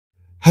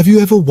Have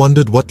you ever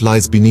wondered what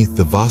lies beneath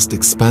the vast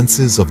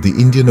expanses of the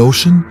Indian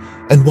Ocean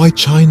and why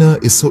China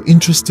is so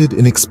interested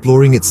in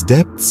exploring its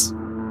depths?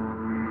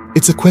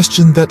 It's a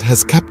question that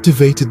has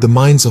captivated the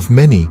minds of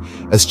many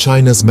as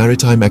China's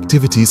maritime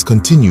activities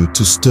continue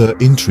to stir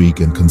intrigue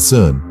and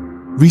concern.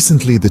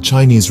 Recently, the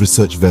Chinese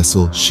research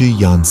vessel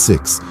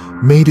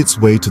Shiyan-6 made its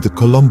way to the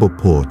Colombo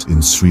port in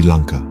Sri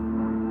Lanka.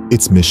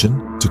 Its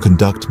mission? To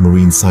conduct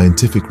marine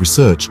scientific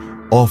research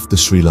off the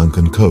Sri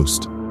Lankan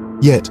coast.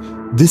 Yet,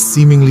 this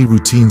seemingly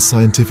routine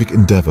scientific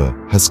endeavor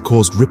has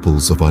caused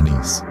ripples of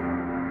unease.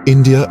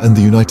 India and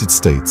the United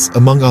States,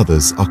 among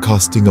others, are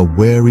casting a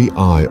wary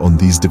eye on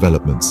these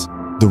developments.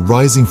 The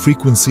rising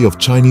frequency of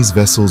Chinese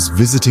vessels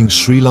visiting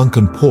Sri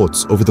Lankan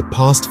ports over the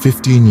past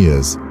 15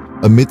 years,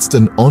 amidst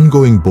an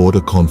ongoing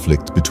border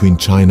conflict between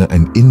China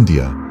and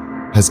India,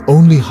 has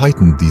only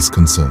heightened these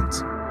concerns.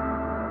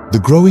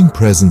 The growing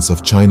presence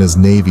of China's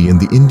navy in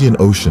the Indian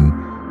Ocean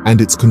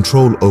and its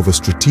control over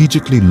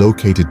strategically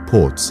located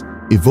ports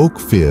evoke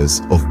fears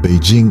of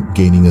Beijing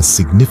gaining a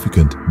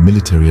significant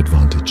military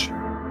advantage.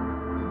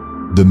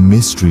 The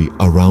mystery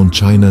around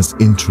China's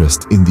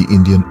interest in the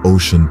Indian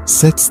Ocean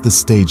sets the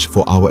stage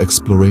for our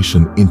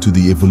exploration into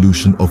the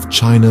evolution of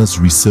China's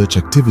research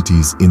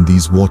activities in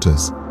these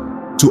waters.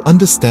 To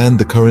understand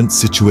the current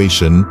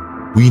situation,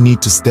 we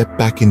need to step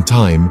back in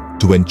time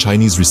to when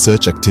Chinese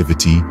research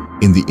activity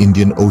in the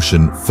Indian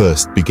Ocean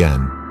first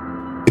began.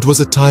 It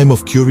was a time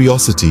of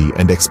curiosity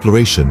and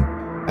exploration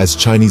as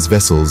Chinese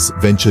vessels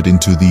ventured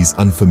into these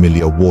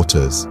unfamiliar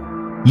waters.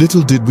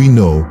 Little did we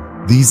know,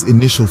 these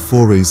initial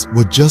forays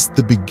were just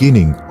the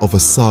beginning of a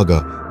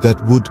saga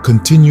that would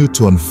continue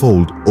to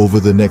unfold over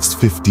the next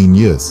 15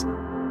 years.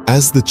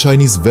 As the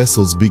Chinese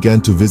vessels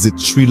began to visit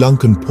Sri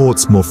Lankan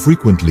ports more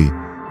frequently,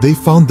 they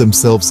found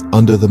themselves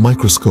under the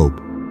microscope.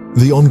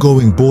 The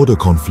ongoing border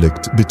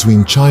conflict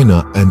between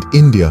China and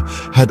India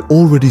had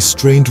already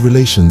strained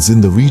relations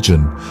in the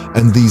region,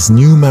 and these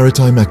new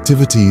maritime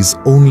activities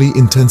only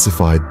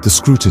intensified the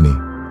scrutiny.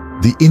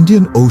 The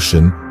Indian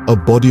Ocean, a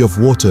body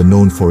of water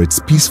known for its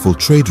peaceful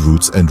trade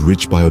routes and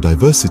rich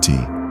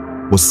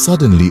biodiversity, was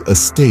suddenly a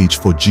stage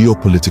for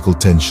geopolitical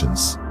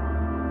tensions.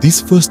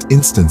 These first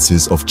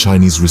instances of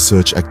Chinese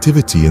research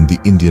activity in the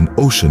Indian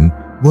Ocean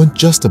weren't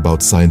just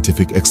about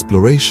scientific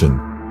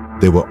exploration,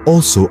 they were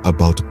also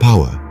about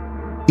power,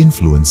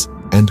 influence,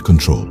 and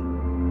control.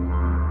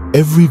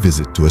 Every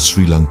visit to a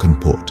Sri Lankan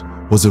port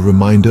was a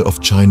reminder of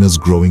China's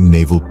growing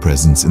naval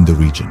presence in the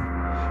region.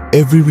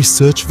 Every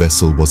research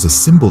vessel was a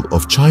symbol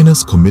of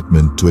China's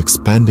commitment to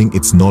expanding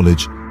its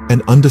knowledge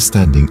and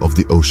understanding of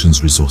the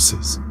ocean's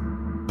resources.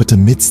 But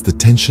amidst the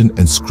tension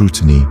and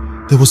scrutiny,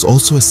 there was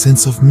also a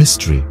sense of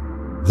mystery.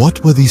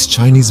 What were these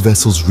Chinese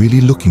vessels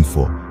really looking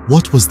for?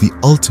 What was the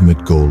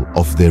ultimate goal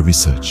of their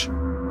research?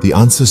 The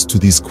answers to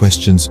these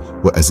questions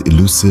were as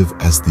elusive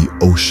as the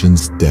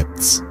ocean's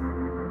depths.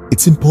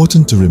 It's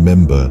important to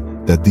remember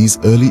that these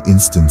early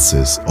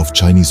instances of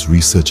Chinese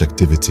research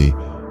activity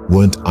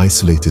weren't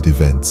isolated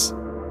events.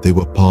 They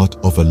were part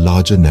of a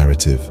larger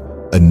narrative,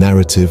 a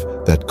narrative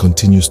that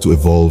continues to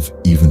evolve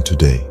even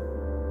today.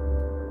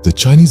 The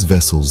Chinese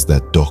vessels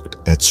that docked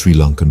at Sri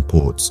Lankan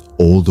ports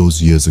all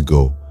those years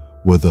ago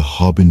were the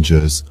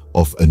harbingers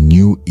of a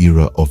new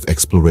era of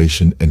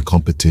exploration and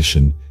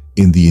competition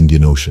in the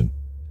Indian Ocean.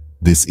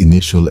 This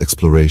initial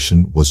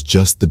exploration was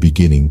just the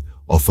beginning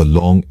of a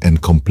long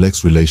and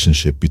complex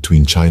relationship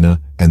between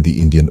China and the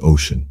Indian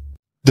Ocean.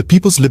 The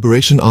People's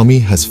Liberation Army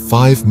has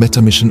 5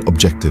 meta-mission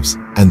objectives,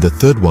 and the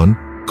third one,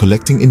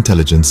 collecting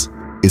intelligence,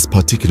 is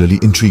particularly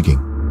intriguing.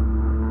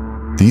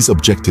 These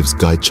objectives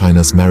guide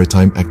China's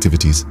maritime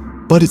activities,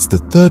 but it's the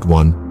third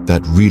one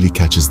that really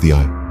catches the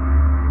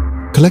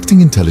eye.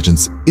 Collecting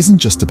intelligence isn't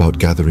just about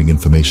gathering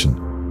information.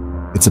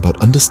 It's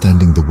about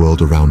understanding the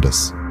world around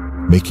us,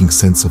 making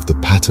sense of the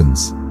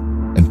patterns,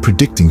 and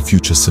predicting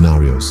future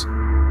scenarios.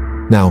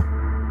 Now,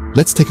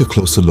 let's take a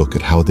closer look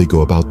at how they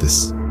go about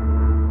this.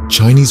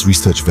 Chinese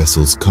research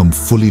vessels come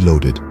fully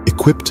loaded,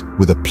 equipped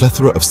with a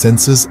plethora of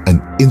sensors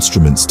and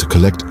instruments to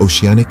collect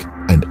oceanic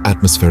and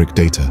atmospheric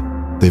data.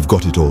 They've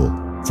got it all,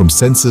 from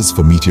sensors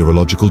for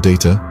meteorological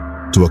data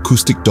to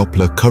acoustic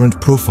Doppler current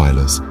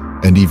profilers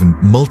and even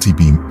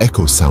multi-beam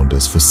echo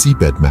sounders for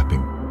seabed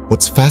mapping.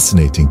 What's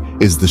fascinating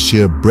is the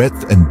sheer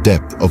breadth and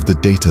depth of the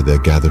data they're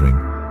gathering.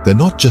 They're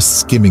not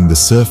just skimming the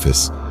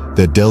surface,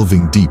 they're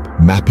delving deep,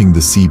 mapping the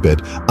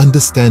seabed,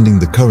 understanding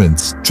the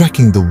currents,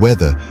 tracking the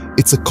weather.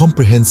 It's a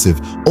comprehensive,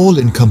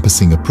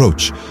 all-encompassing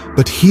approach.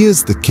 But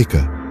here's the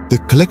kicker. The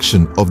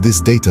collection of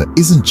this data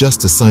isn't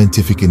just a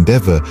scientific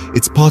endeavor,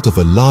 it's part of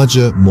a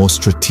larger, more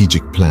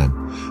strategic plan.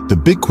 The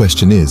big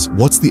question is,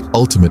 what's the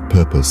ultimate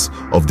purpose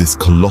of this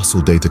colossal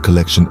data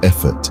collection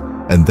effort?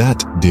 And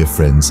that, dear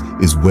friends,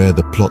 is where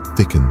the plot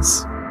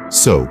thickens.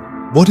 So,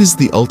 what is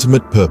the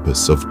ultimate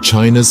purpose of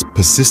China's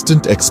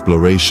persistent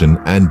exploration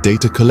and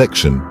data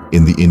collection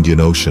in the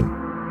Indian Ocean?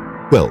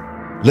 Well,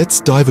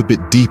 let's dive a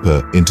bit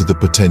deeper into the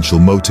potential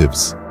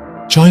motives.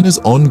 China's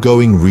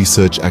ongoing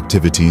research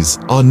activities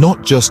are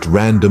not just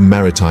random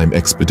maritime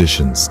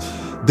expeditions.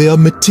 they are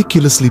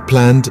meticulously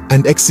planned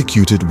and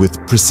executed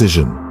with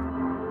precision.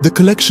 The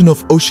collection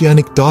of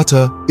oceanic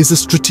data is a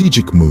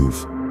strategic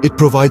move. It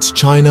provides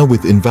China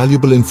with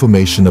invaluable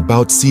information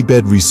about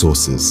seabed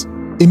resources.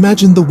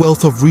 Imagine the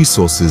wealth of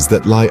resources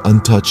that lie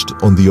untouched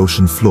on the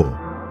ocean floor.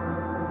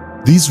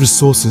 These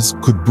resources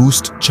could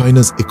boost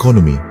China's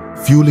economy,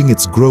 fueling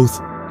its growth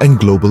and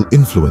global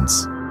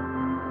influence.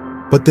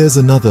 But there's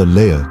another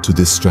layer to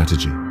this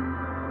strategy.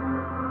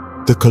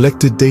 The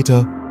collected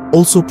data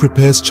also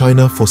prepares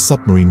China for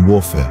submarine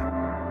warfare.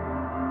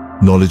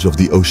 Knowledge of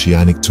the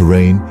oceanic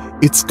terrain,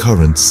 its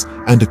currents,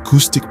 and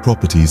acoustic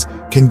properties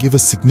can give a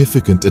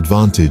significant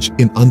advantage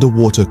in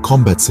underwater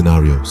combat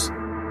scenarios.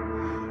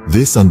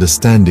 This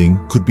understanding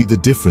could be the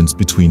difference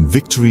between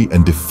victory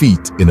and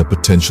defeat in a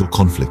potential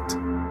conflict.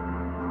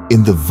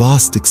 In the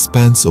vast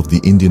expanse of the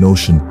Indian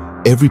Ocean,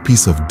 every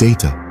piece of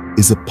data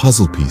is a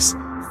puzzle piece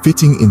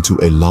fitting into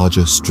a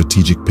larger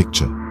strategic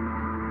picture.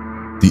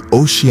 The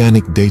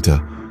oceanic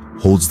data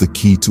holds the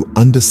key to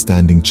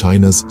understanding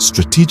China's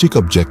strategic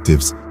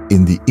objectives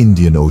in the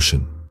Indian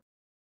Ocean.